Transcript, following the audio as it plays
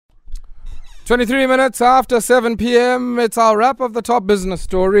23 minutes after 7 p.m. It's our wrap of the top business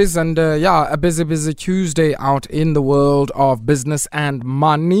stories. And a busy Tuesday out in the world of business and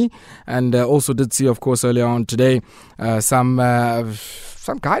money. And also did see, of course, earlier on today, some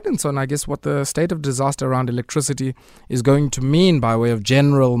guidance on, I guess, what the state of disaster around electricity is going to mean by way of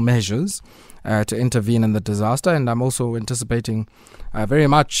general measures to intervene in the disaster. And I'm also anticipating very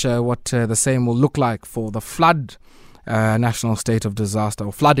much what the same will look like for the flood national state of disaster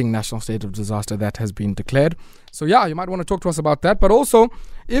or flooding national state of disaster that has been declared. So you might want to talk to us about that. But also,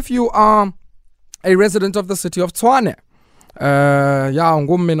 if you are a resident of the city of Tshwane,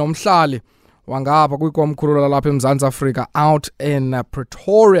 ungummi nomhlali wangapha kwikomkhulu lalapha eMzantsi Afrika out in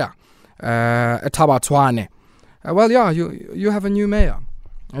Pretoria, eThaba Tshwane. You have a new mayor.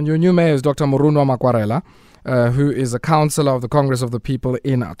 And your new mayor is Dr. Morunwa Makwarela, who is a councillor of the Congress of the People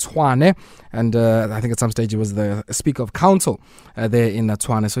in Tshwane. And I think at some stage he was the Speaker of Council there in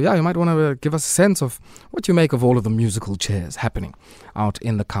Tshwane. So you might want to give us a sense of what you make of all of the musical chairs happening out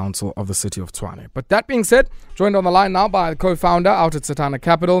in the council of the city of Tshwane. But that being said, joined on the line now by the co-founder out at Setana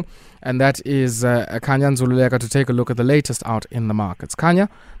Capital, and that is Khanya Ndzululeka, to take a look at the latest out in the markets. Khanya,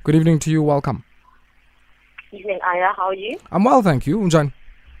 good evening to you. Welcome. Evening, Aya. How are you? I'm well, thank you. Unjani?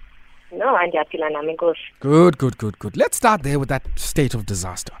 No, I'm good. Good. Let's start there with that state of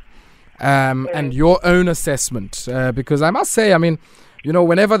disaster and your own assessment. Because I must say,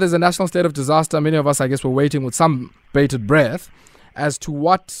 whenever there's a national state of disaster, many of us, I guess, were waiting with some bated breath as to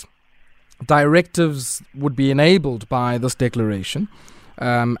what directives would be enabled by this declaration,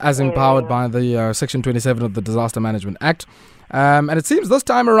 as empowered by the Section 27 of the Disaster Management Act. And it seems this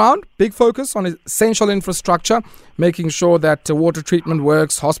time around, big focus on essential infrastructure, making sure that water treatment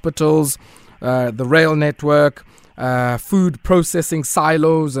works, hospitals, the rail network, food processing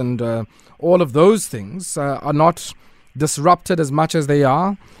silos, and all of those things are not disrupted as much as they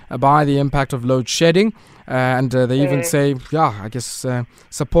are by the impact of load shedding. And they even say,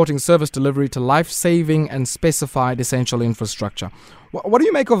 supporting service delivery to life-saving and specified essential infrastructure. What do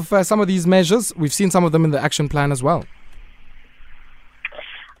you make of some of these measures? We've seen some of them in the action plan as well.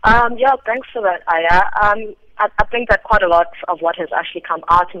 Thanks for that, Aya. I think that quite a lot of what has actually come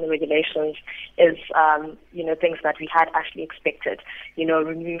out in the regulations is, things that we had actually expected.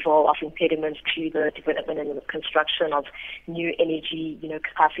 Removal of impediments to the development and the construction of new energy,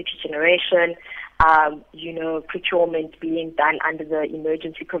 capacity generation, procurement being done under the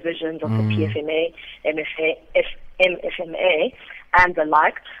emergency provisions of the PFMA, MFMA, and the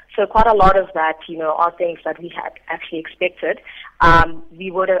like. So quite a lot of that, are things that we had actually expected.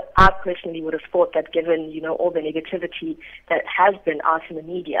 I personally would have thought that given, all the negativity that has been out in the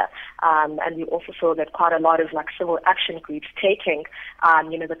media, and we also saw that quite a lot of civil action groups taking,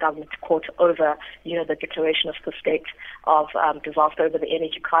 the government to court over, the declaration of the state of disaster over the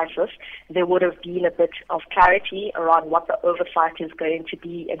energy crisis, there would have been a bit of clarity around what the oversight is going to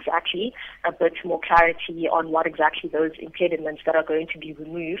be exactly, a bit more clarity on what exactly those impediments that are going to be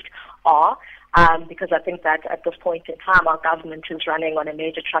removed are, because I think that at this point in time our government is running on a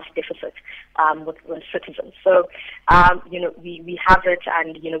major trust deficit with citizens. So, we have it,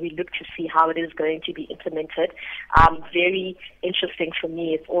 and we look to see how it is going to be implemented. Very interesting for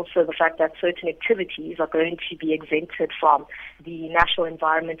me is also the fact that certain activities are going to be exempted from the National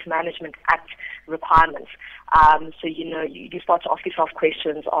Environment Management Act requirements. So, you start to ask yourself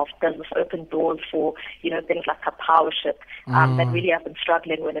questions of, does this open doors for, things like a power ship that really have been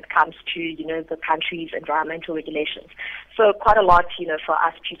struggling when it comes to, the country's environmental regulations. So quite a lot, for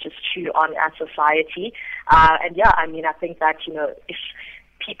us to just chew on as society. I think that, if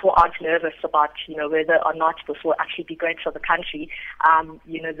people aren't nervous about, whether or not this will actually be great for the country,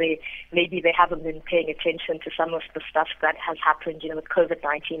 they haven't been paying attention to some of the stuff that has happened, with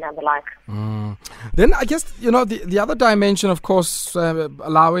COVID-19 and the like. Then I guess, the other dimension, of course,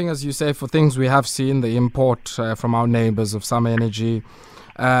 allowing, as you say, for things we have seen, the import from our neighbors of some energy.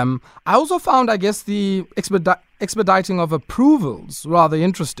 I also found, I guess, the expediting of approvals rather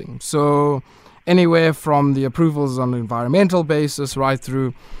interesting. So anywhere from the approvals on an environmental basis right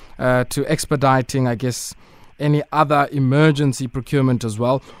through to expediting, I guess, any other emergency procurement as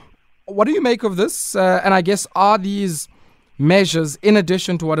well. What do you make of this? And I guess, are these measures, in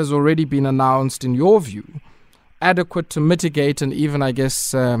addition to what has already been announced, in your view, adequate to mitigate and even, I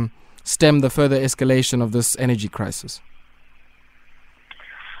guess, stem the further escalation of this energy crisis?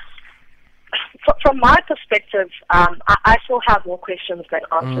 From my perspective, I still have more questions than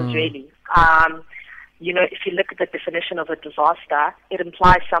answers, really. If you look at the definition of a disaster, it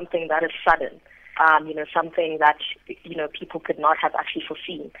implies something that is sudden, something that, people could not have actually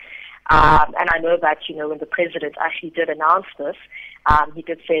foreseen. And I know that, when the president actually did announce this, he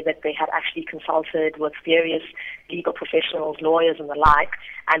did say that they had actually consulted with various legal professionals, lawyers and the like,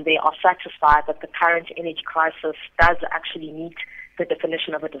 and they are satisfied that the current energy crisis does actually meet the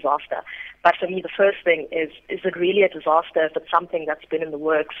definition of a disaster. But for me, the first thing is it really a disaster if it's something that's been in the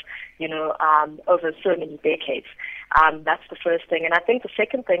works, over so many decades? That's the first thing. And I think the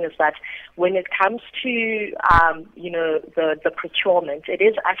second thing is that when it comes to, the procurement, it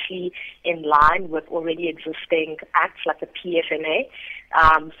is actually in line with already existing acts like the PFMA.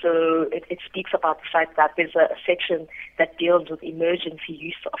 So it speaks about the fact that there's a section that deals with emergency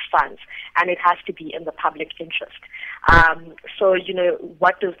use of funds, and it has to be in the public interest. So,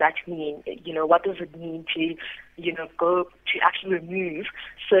 what does that mean? What does it mean to, go to actually remove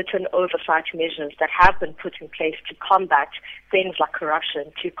certain oversight measures that have been put in place to combat things like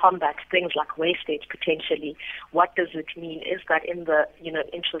corruption, to combat things like wastage potentially? What does it mean? Is that in the,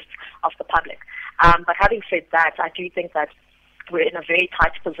 interests of the public? But having said that, I do think that we're in a very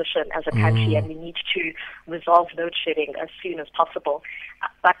tight position as a country, and we need to resolve load shedding as soon as possible.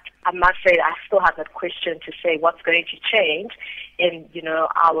 But I must say I still have that question to say what's going to change in,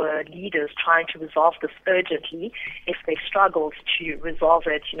 our leaders trying to resolve this urgently if they struggled to resolve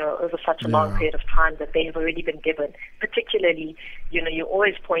it, over such a long period of time that they've already been given. Particularly, you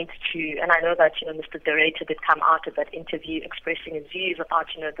always point to, and I know that, Mr. Director did come out of that interview expressing his views about,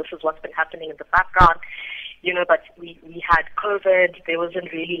 this is what's been happening in the background. But we had COVID. There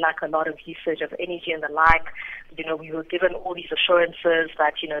wasn't really like a lot of usage of energy and the like. We were given all these assurances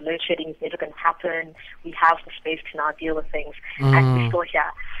that, load shedding is never going to happen. We have the space to now deal with things, and we're still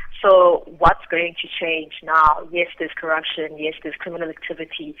here. So what's going to change now? Yes, there's corruption. Yes, there's criminal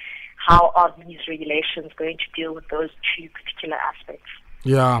activity. How are these regulations going to deal with those two particular aspects?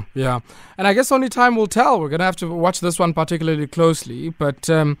 Yeah. And I guess only time will tell. We're going to have to watch this one particularly closely, but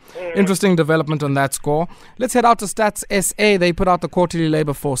interesting development on that score. Let's head out to Stats SA. They put out the quarterly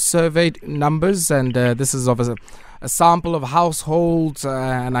labor force survey numbers, and this is of a sample of households,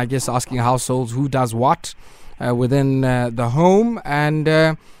 and I guess asking households who does what within the home. And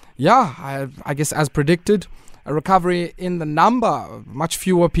I guess as predicted, a recovery in the number. Much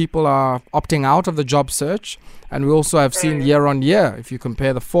fewer people are opting out of the job search. And we also have seen year on year, if you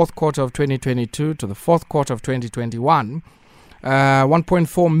compare the fourth quarter of 2022 to the fourth quarter of 2021,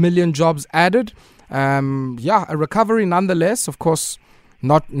 1.4 million jobs added. A recovery nonetheless, of course,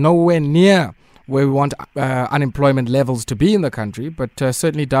 nowhere near where we want unemployment levels to be in the country, but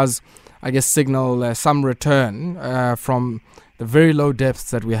certainly does, I guess, signal some return from the very low depths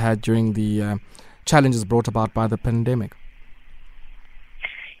that we had during the challenges brought about by the pandemic.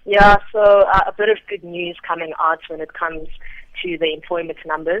 Yeah, so a bit of good news coming out when it comes to the employment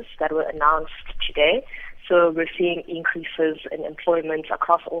numbers that were announced today. So we're seeing increases in employment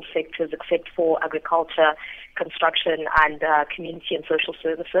across all sectors except for agriculture, construction, and community and social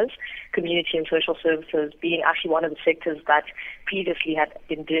services. Community and social services being actually one of the sectors that previously had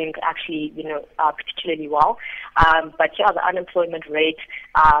been doing actually, particularly well. But the unemployment rate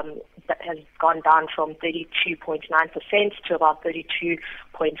that has gone down from 32.9% to about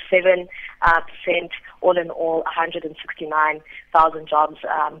 32.7%. All in all, 169,000 jobs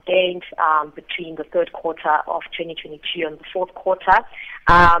gained between the third quarter of 2022 and the fourth quarter.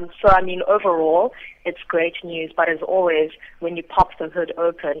 Overall, it's great news, but as always, when you pop the hood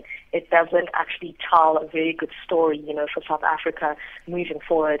open, it doesn't actually tell a very good story, for South Africa moving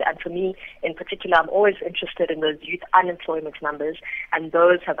forward. And for me, in particular, I'm always interested in those youth unemployment numbers, and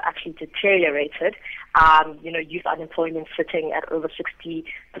those have actually deteriorated. Youth unemployment sitting at over 60%.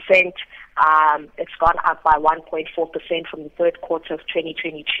 It's gone up by 1.4% from the third quarter of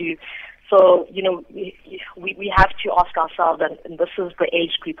 2022. So, we have to ask ourselves, and this is the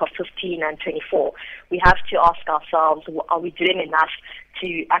age group of 15 and 24, we have to ask ourselves, are we doing enough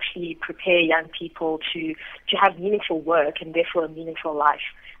to actually prepare young people to have meaningful work and therefore a meaningful life,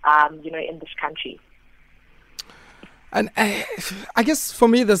 in this country? And I guess for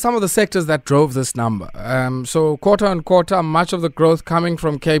me, there's some of the sectors that drove this number. So quarter on quarter, much of the growth coming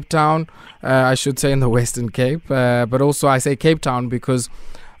from Cape Town, I should say in the Western Cape, but also I say Cape Town because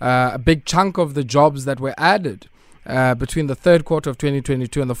a big chunk of the jobs that were added between the third quarter of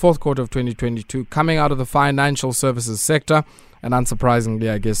 2022 and the fourth quarter of 2022 coming out of the financial services sector. And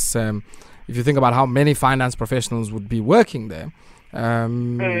unsurprisingly, I guess, if you think about how many finance professionals would be working there,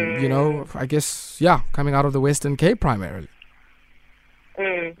 I guess, coming out of the Western Cape primarily.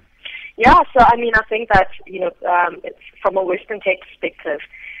 Yeah, so I think that, from a Western Cape perspective,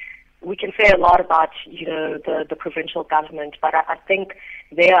 we can say a lot about, the provincial government, but I think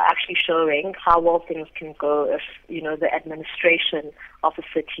they are actually showing how well things can go if, the administration of a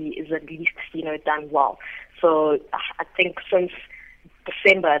city is at least, done well. So I think since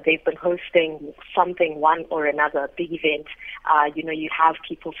December, they've been hosting one or another big event. You have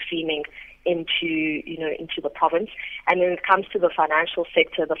people streaming into the province. And when it comes to the financial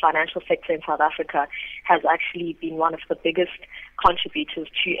sector in South Africa has actually been one of the biggest contributors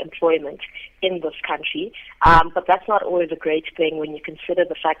to employment in this country. But that's not always a great thing when you consider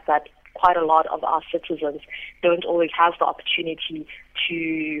the fact that quite a lot of our citizens don't always have the opportunity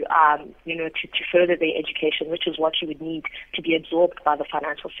to further their education, which is what you would need to be absorbed by the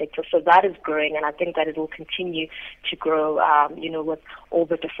financial sector. So that is growing, and I think that it will continue to grow, with all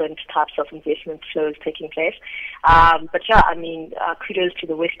the different types of investment flows taking place. But yeah, kudos to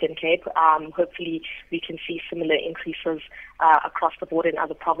the Western Cape. Hopefully we can see similar increases across the board in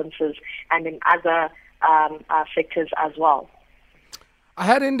other provinces and in other sectors as well. I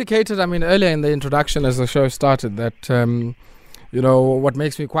had indicated, earlier in the introduction as the show started that, what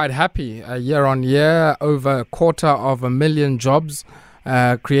makes me quite happy, year on year, over 250,000 jobs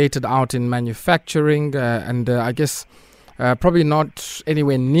created out in manufacturing, and I guess probably not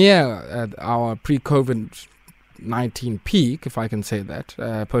anywhere near our pre-COVID-19 peak, if I can say that,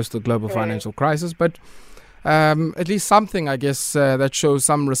 post the global financial crisis, but at least something, I guess, that shows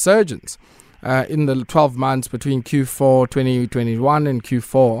some resurgence. In the 12 months between Q4 2021 and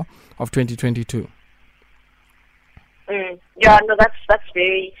Q4 of 2022. Yeah, no, that's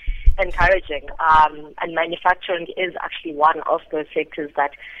very encouraging. And manufacturing is actually one of those sectors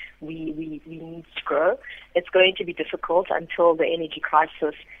that we need to grow. It's going to be difficult until the energy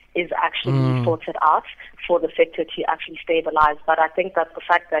crisis is actually sorted out for the sector to actually stabilize. But I think that the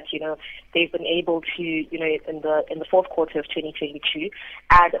fact that, they've been able to, in the fourth quarter of 2022,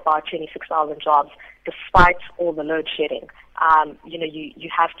 add about 26,000 jobs, despite all the load shedding, you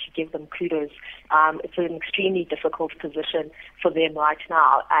have to give them kudos. It's an extremely difficult position for them right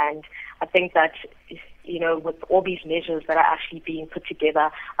now. And I think that, with all these measures that are actually being put together,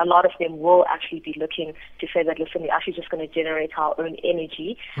 a lot of them will actually be looking to say that, listen, we're actually just going to generate our own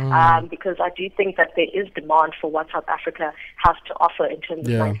energy, because I do think that there is demand for what South Africa has to offer in terms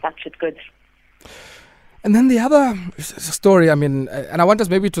of manufactured goods. And then the other story, and I want us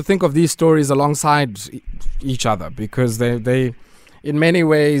maybe to think of these stories alongside each other, because they in many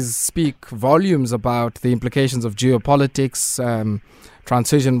ways speak volumes about the implications of geopolitics,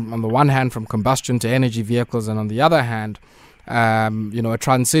 transition on the one hand from combustion to energy vehicles, and on the other hand, a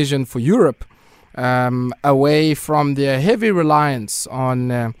transition for Europe away from their heavy reliance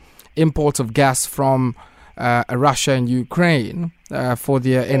on imports of gas from Russia and Ukraine for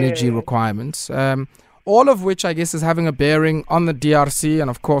their energy requirements. All of which, I guess, is having a bearing on the DRC and,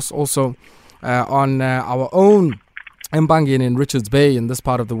 of course, also on our own Embangeni in Richards Bay in this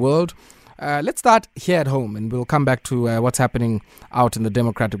part of the world. Let's start here at home, and we'll come back to what's happening out in the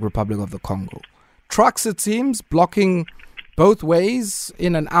Democratic Republic of the Congo. Trucks, it seems, blocking both ways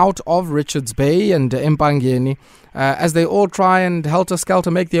in and out of Richards Bay and Embangeni as they all try and helter-skelter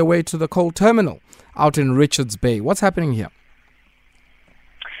make their way to the coal terminal out in Richards Bay. What's happening here?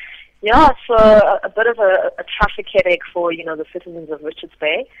 Yeah, so a bit of a traffic headache for, the citizens of Richards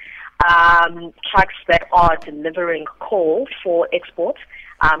Bay. Trucks that are delivering coal for export,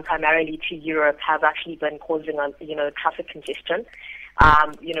 primarily to Europe, have actually been causing traffic congestion.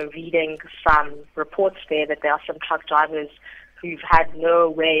 Reading some reports there that there are some truck drivers who've had no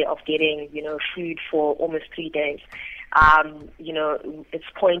way of getting, food for almost 3 days. It's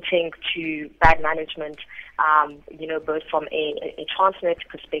pointing to bad management, both from a Transnet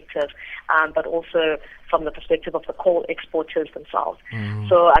perspective, but also from the perspective of the coal exporters themselves.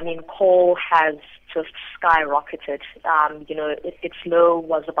 So, coal has just skyrocketed. Its low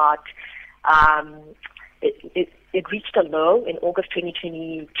was about, it reached a low in August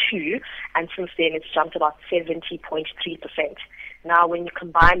 2022, and since then it's jumped about 70.3%. Now, when you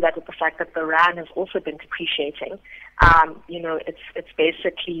combine that with the fact that the rand has also been depreciating, it's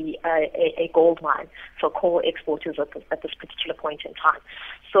basically a gold mine for coal exporters at this particular point in time.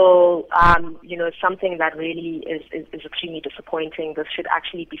 So, something that really is extremely disappointing. This should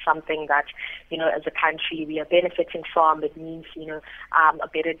actually be something that, as a country we are benefiting from. It means, a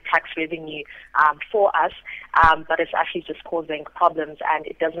better tax revenue for us, but it's actually just causing problems, and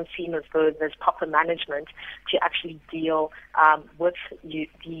it doesn't seem as though there's proper management to actually deal with the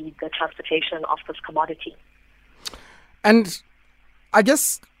transportation of this commodity. And I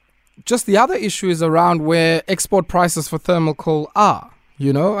guess just the other issue is around where export prices for thermal coal are.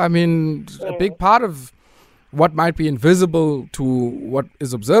 A big part of what might be invisible to what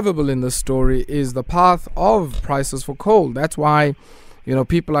is observable in this story is the path of prices for coal. That's why,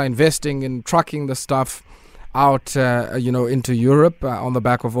 people are investing in trucking the stuff out, into Europe on the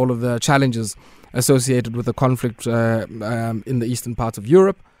back of all of the challenges associated with the conflict in the eastern parts of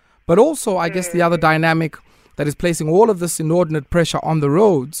Europe. But also, I guess, the other dynamic that is placing all of this inordinate pressure on the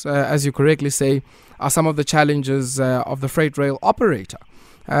roads, as you correctly say, are some of the challenges of the freight rail operator.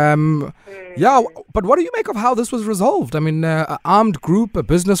 But what do you make of how this was resolved? I mean, an armed group, a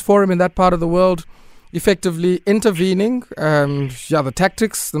business forum in that part of the world, effectively intervening. The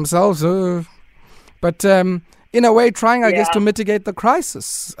tactics themselves, but in a way trying, I guess, to mitigate the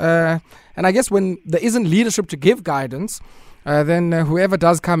crisis. And I guess when there isn't leadership to give guidance, then whoever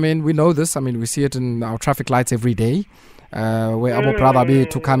does come in, we know this. I mean, we see it in our traffic lights every day, where Abu Pradabi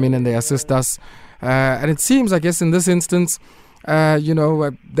to come in and they assist us. And it seems, I guess, in this instance,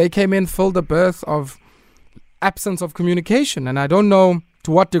 they came in, filled the berth of absence of communication. And I don't know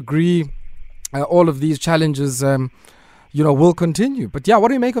to what degree all of these challenges, will continue. But what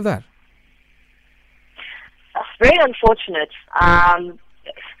do you make of that? Very unfortunate.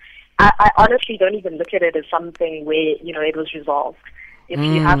 I honestly don't even look at it as something where, it was resolved. If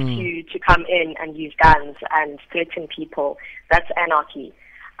you have to come in and use guns and threaten people, that's anarchy.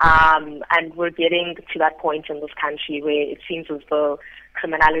 And we're getting to that point in this country where it seems as though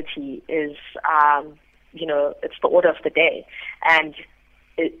criminality is, it's the order of the day. And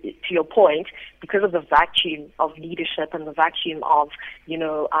to your point, because of the vacuum of leadership and the vacuum of,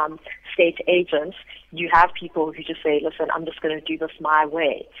 state agents, you have people who just say, listen, I'm just going to do this my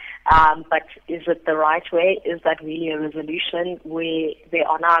way. But is it the right way? Is that really a resolution where there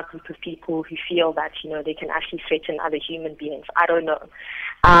are now a group of people who feel that, they can actually threaten other human beings? I don't know.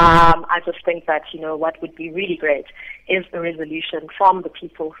 I just think that, what would be really great is a resolution from the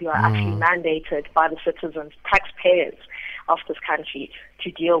people who are actually mandated by the citizens, taxpayers of this country,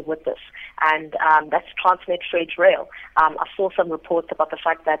 to deal with this. And that's Transnet Freight Rail. I saw some reports about the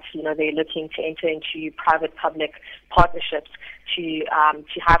fact that, they're looking to enter into private-public partnerships to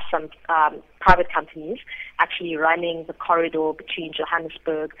have some private companies actually running the corridor between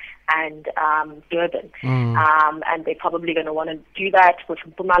Johannesburg and Durban. And they're probably going to want to do that with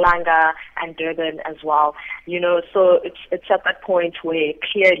Mpumalanga and Durban as well. So it's at that point where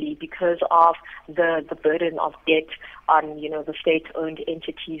clearly, because of the burden of debt on, the state-owned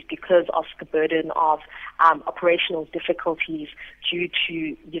entities, because of the burden of operational difficulties due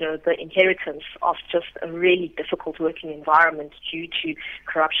to, the inheritance of just a really difficult working environment due to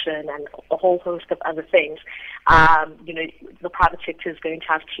corruption and a whole host of other things, the private sector is going to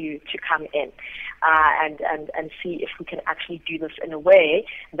have to come in and see if we can actually do this in a way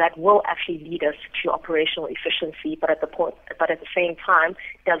that will actually lead us to operational efficiency, but at the same time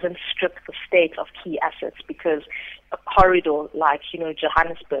doesn't strip the state of key assets, because a corridor like,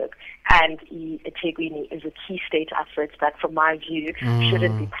 Johannesburg and eThekwini is a key state asset that, from my view,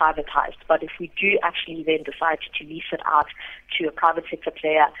 shouldn't be privatized. But if we do actually then decide to lease it out to a private sector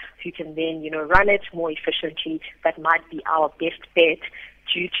player who can then, run it more efficiently, that might be our best bet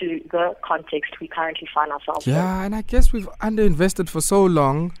due to the context we currently find ourselves in. Yeah, and I guess we've underinvested for so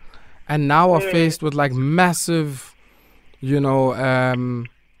long and now are faced with like massive,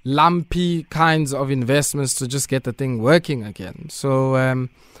 lumpy kinds of investments to just get the thing working again. So,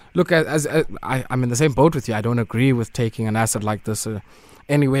 look, as I'm in the same boat with you. I don't agree with taking an asset like this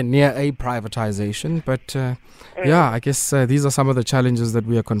anywhere near a privatization. But, I guess these are some of the challenges that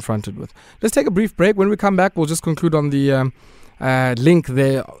we are confronted with. Let's take a brief break. When we come back, we'll just conclude on the link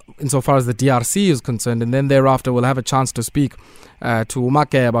there insofar as the DRC is concerned. And then thereafter, we'll have a chance to speak to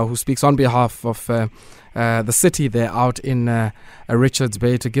Umakeba, who speaks on behalf of the city there out in Richards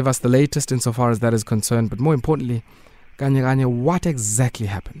Bay, to give us the latest insofar as that is concerned. But more importantly, Khanya, what exactly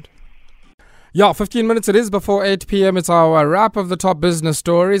happened? 15 minutes it is before 8 p.m. It's our wrap of the top business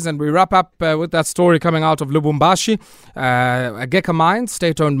stories, and we wrap up with that story coming out of Lubumbashi, a Geka mine,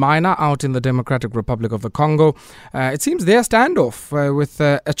 state-owned miner out in the Democratic Republic of the Congo. It seems their standoff with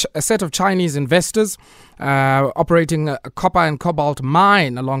a set of Chinese investors operating a copper and cobalt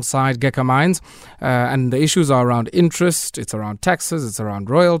mine alongside Geka mines, and the issues are around interest, it's around taxes, it's around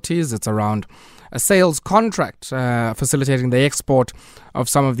royalties, it's around a sales contract facilitating the export of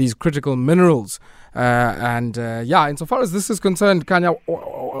some of these critical minerals. Insofar as this is concerned, Khanya,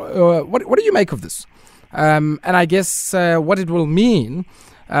 what do you make of this? And I guess what it will mean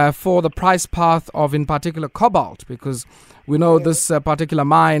for the price path of, in particular, cobalt, because we know this particular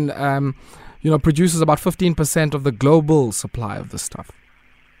mine, produces about 15% of the global supply of this stuff.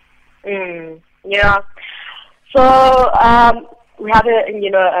 So we have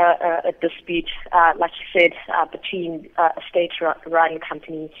a dispute, like you said, between a state-run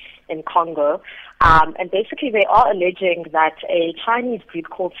company in Congo. And basically they are alleging that a Chinese group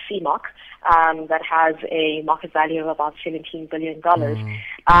called CMOC, that has a market value of about $17 billion,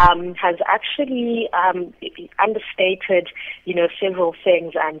 has actually understated, several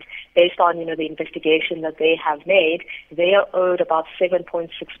things. And based on, the investigation that they have made, they are owed about $7.6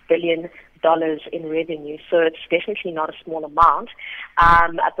 billion in revenue. So it's definitely not a small amount.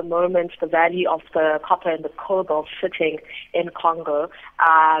 At the moment, the value of the copper and the cobalt sitting in Congo,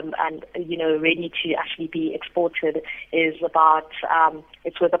 and, ready to actually be exported is about,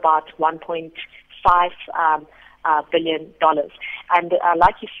 it's worth about $1.5 billion. And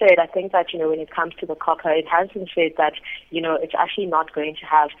like you said, I think that, when it comes to the copper, it has been said that, it's actually not going to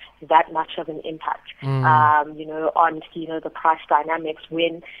have that much of an impact, on, the price dynamics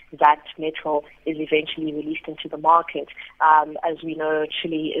when that metal is eventually released into the market. As we know,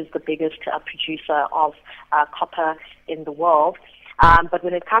 Chile is the biggest producer of copper in the world. But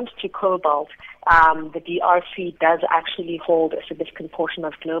when it comes to cobalt, the DRC does actually hold a significant portion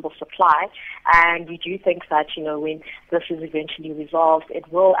of global supply, and we do think that, when this is eventually resolved,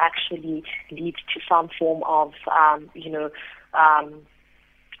 it will actually lead to some form of,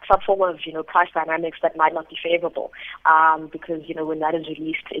 price dynamics that might not be favorable, because, when that is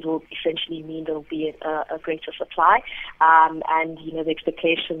released, it will essentially mean there will be a greater supply, and, the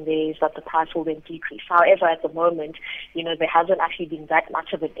expectation there is that the price will then decrease. However, at the moment, there hasn't actually been that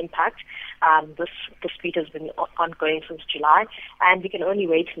much of an impact. This dispute has been ongoing since July, and we can only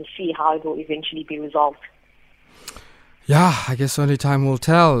wait and see how it will eventually be resolved. Yeah, I guess only time will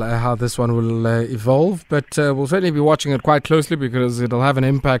tell how this one will evolve, but we'll certainly be watching it quite closely because it'll have an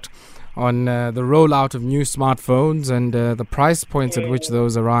impact on the rollout of new smartphones and the price points at which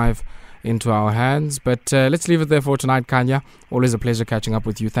those arrive into our hands. But let's leave it there for tonight, Khanya. Always a pleasure catching up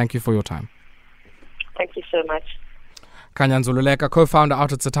with you. Thank you for your time. Thank you so much. Khanya Ndzululeka, co-founder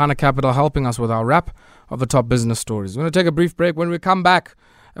out at Setana Capital, helping us with our wrap of the top business stories. We're going to take a brief break. When we come back,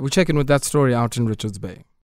 we check in with that story out in Richards Bay.